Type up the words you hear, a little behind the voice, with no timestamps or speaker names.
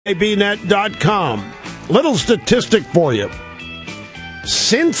abnet.com. Little statistic for you.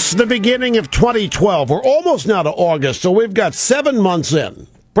 Since the beginning of 2012, we're almost now to August, so we've got 7 months in.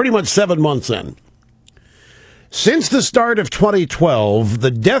 Pretty much 7 months in. Since the start of 2012,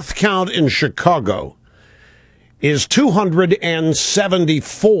 the death count in Chicago is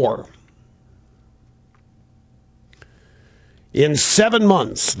 274. In 7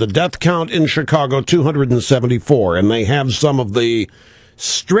 months, the death count in Chicago, 274, and they have some of the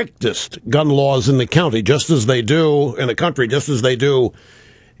strictest gun laws in the county, just as they do in the country, just as they do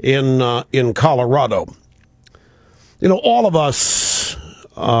in Colorado. You know, all of us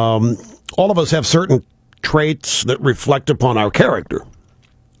have certain traits that reflect upon our character.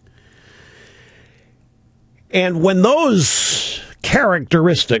 And when those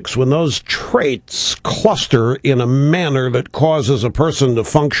characteristics, when those traits cluster in a manner that causes a person to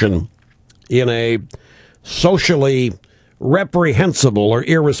function in a socially reprehensible or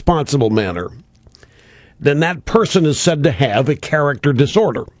irresponsible manner, then that person is said to have a character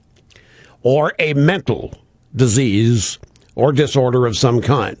disorder or a mental disease or disorder of some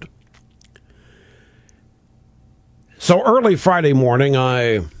kind. So early Friday morning,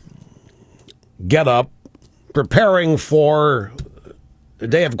 I get up preparing for the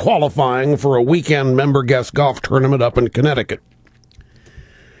day of qualifying for a weekend member guest golf tournament up in Connecticut.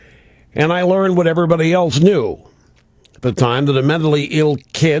 And I learned what everybody else knew at the time, that a mentally ill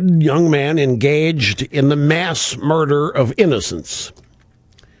young man engaged in the mass murder of innocents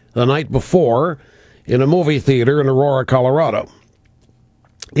the night before in a movie theater in Aurora, Colorado.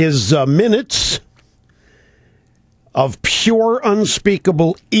 His minutes of pure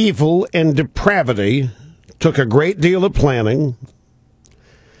unspeakable evil and depravity took a great deal of planning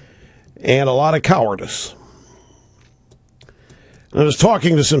and a lot of cowardice. I was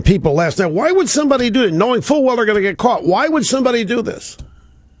talking to some people last night. Why would somebody do it, knowing full well they're going to get caught? Why would somebody do this?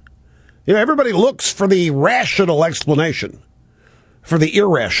 You know, everybody looks for the rational explanation, for the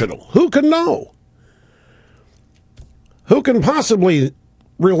irrational. Who can know? Who can possibly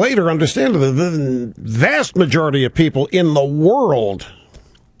relate or understand it? The vast majority of people in the world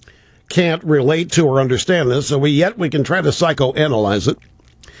can't relate to or understand this, so yet we can try to psychoanalyze it.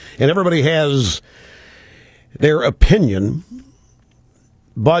 And everybody has their opinion.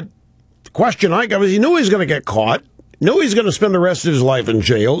 But the question I got was, he knew he was going to get caught, knew he's going to spend the rest of his life in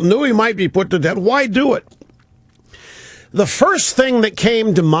jail, knew he might be put to death. Why do it? The first thing that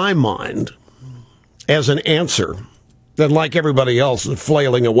came to my mind as an answer, that like everybody else is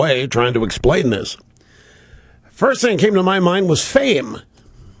flailing away trying to explain this, first thing that came to my mind was fame.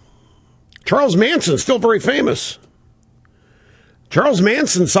 Charles Manson, still very famous. Charles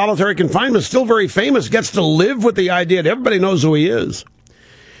Manson, solitary confinement, still very famous, gets to live with the idea that everybody knows who he is.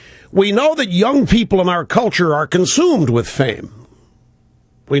 We know that young people in our culture are consumed with fame.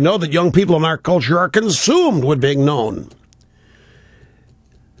 We know that young people in our culture are consumed with being known.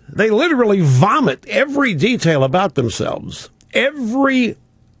 They literally vomit every detail about themselves, every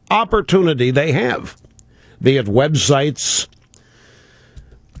opportunity they have, be it websites,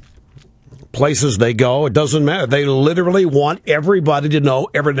 places they go, it doesn't matter. They literally want everybody to know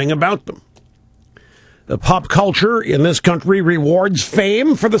everything about them. The pop culture in this country rewards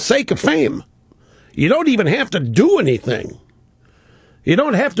fame for the sake of fame. You don't even have to do anything. You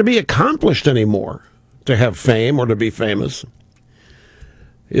don't have to be accomplished anymore to have fame or to be famous.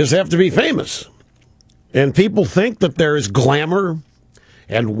 You just have to be famous. And people think that there is glamour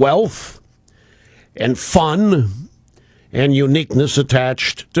and wealth and fun and uniqueness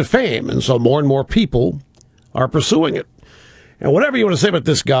attached to fame. And so more and more people are pursuing it. And whatever you want to say about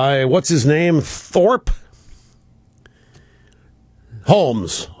this guy, what's his name?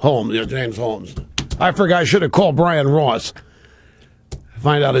 Holmes. James Holmes. I forgot. I should have called Brian Ross.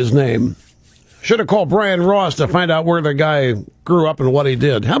 Find out his name. Should have called Brian Ross to find out where the guy grew up and what he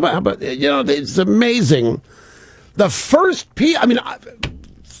did. How about you know, it's amazing. The first fact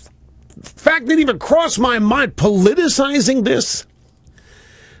didn't even cross my mind, politicizing this.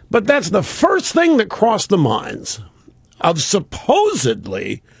 But that's the first thing that crossed the minds of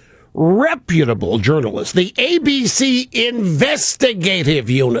supposedly reputable journalists. The ABC Investigative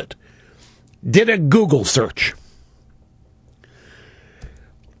Unit did a Google search.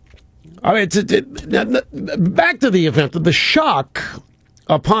 I mean, back to the event, the shock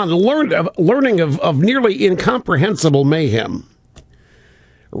upon learning of nearly incomprehensible mayhem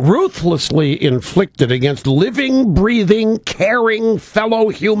ruthlessly inflicted against living, breathing, caring fellow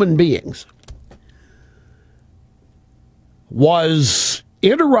human beings was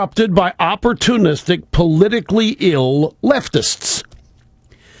interrupted by opportunistic, politically ill leftists.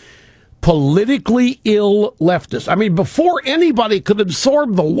 politically ill leftists. I mean, before anybody could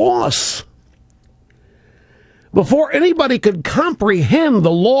absorb the loss, before anybody could comprehend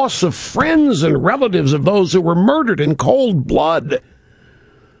the loss of friends and relatives of those who were murdered in cold blood,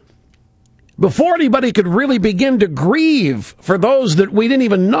 before anybody could really begin to grieve for those that we didn't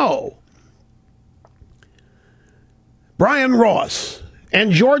even know, Brian Ross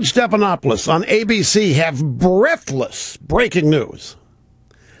and George Stephanopoulos on ABC have breathless breaking news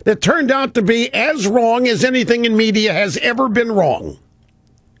that turned out to be as wrong as anything in media has ever been wrong.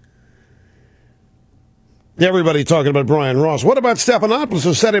 Everybody talking about Brian Ross. What about Stephanopoulos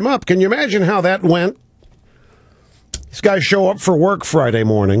who set him up? Can you imagine how that went? These guys show up for work Friday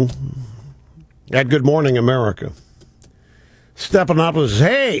morning at Good Morning America. Stephanopoulos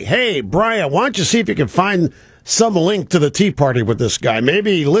says, hey, Brian, why don't you see if you can find some link to the Tea Party with this guy?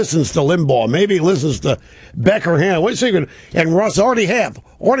 Maybe he listens to Limbaugh. Maybe he listens to Becker Hanna. What's he gonna? And Ross already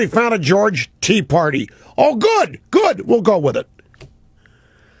found a George Tea Party. Oh, good. We'll go with it.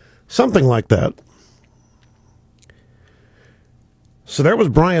 Something like that. So there was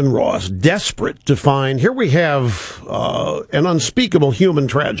Brian Ross, desperate to find. Here we have an unspeakable human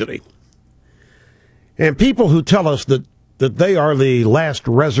tragedy. And people who tell us that they are the last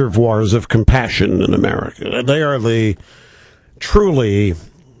reservoirs of compassion in America. They are the truly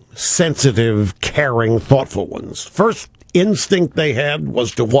sensitive, caring, thoughtful ones. First instinct they had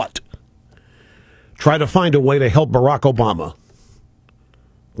was to what? Try to find a way to help Barack Obama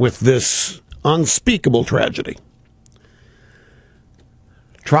with this unspeakable tragedy.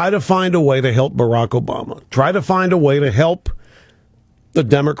 Try to find a way to help Barack Obama. Try to find a way to help the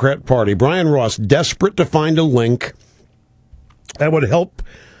Democrat Party. Brian Ross, desperate to find a link that would help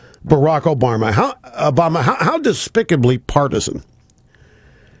Barack Obama. How despicably partisan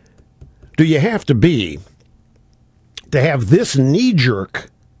do you have to be to have this knee-jerk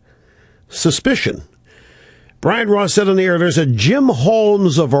suspicion? Brian Ross said on the air, there's a Jim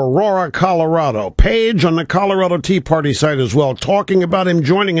Holmes of Aurora, Colorado page on the Colorado Tea Party site as well, talking about him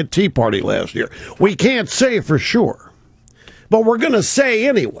joining a Tea Party last year. We can't say for sure, but we're going to say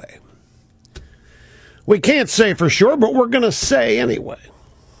anyway. We can't say for sure, but we're going to say anyway.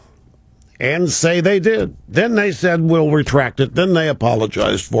 And say they did. Then they said, we'll retract it. Then they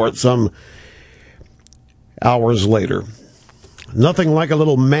apologized for it some hours later. Nothing like a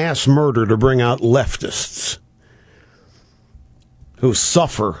little mass murder to bring out leftists who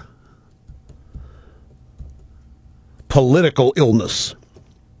suffer political illness.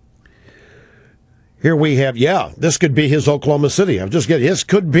 Here we have, this could be his Oklahoma City. This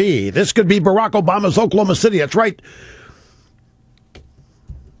could be Barack Obama's Oklahoma City. That's right.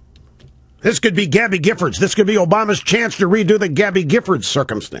 This could be Gabby Giffords. This could be Obama's chance to redo the Gabby Giffords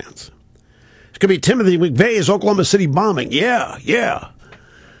circumstance. This could be Timothy McVeigh's Oklahoma City bombing. Yeah.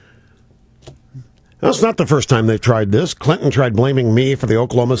 That's not the first time they've tried this. Clinton tried blaming me for the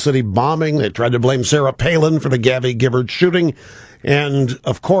Oklahoma City bombing. They tried to blame Sarah Palin for the Gabby Giffords shooting. And,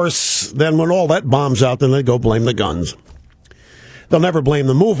 of course, then when all that bombs out, then they go blame the guns. They'll never blame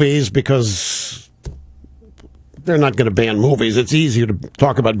the movies because they're not going to ban movies. It's easier to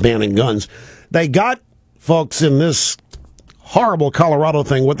talk about banning guns. They got, folks, in this horrible Colorado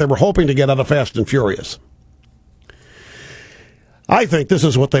thing what they were hoping to get out of Fast and Furious. I think this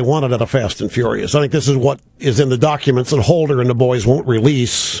is what they wanted out of Fast and Furious. I think this is what is in the documents that Holder and the boys won't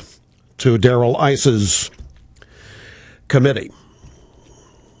release to Darrell Ice's committee.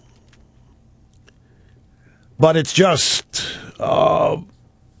 But it's just an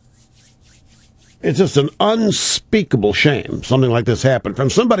unspeakable shame something like this happened from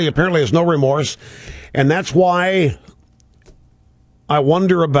somebody who apparently has no remorse, and that's why I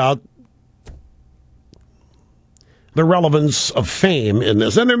wonder about the relevance of fame in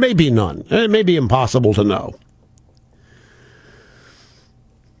this. And there may be none. It may be impossible to know.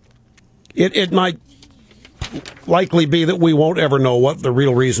 It might likely be that we won't ever know what the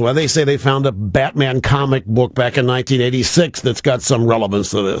real reason was. They say they found a Batman comic book back in 1986 that's got some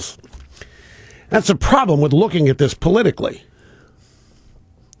relevance to this. That's a problem with looking at this politically.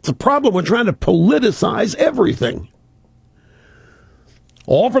 It's a problem with trying to politicize everything.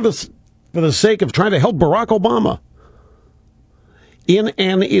 All for the sake of trying to help Barack Obama in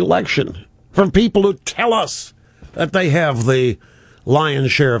an election from people who tell us that they have the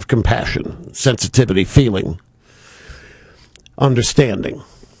lion's share of compassion, sensitivity, feeling, understanding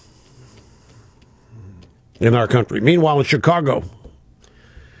in our country. Meanwhile, in Chicago,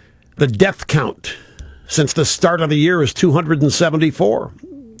 the death count since the start of the year is 274.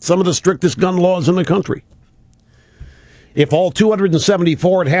 Some of the strictest gun laws in the country. If all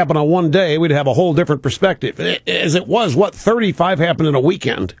 274 had happened on one day, we'd have a whole different perspective. As it was, 35 happened in a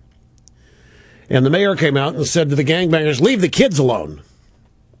weekend. And the mayor came out and said to the gangbangers, leave the kids alone.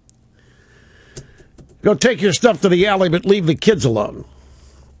 Go take your stuff to the alley, but leave the kids alone.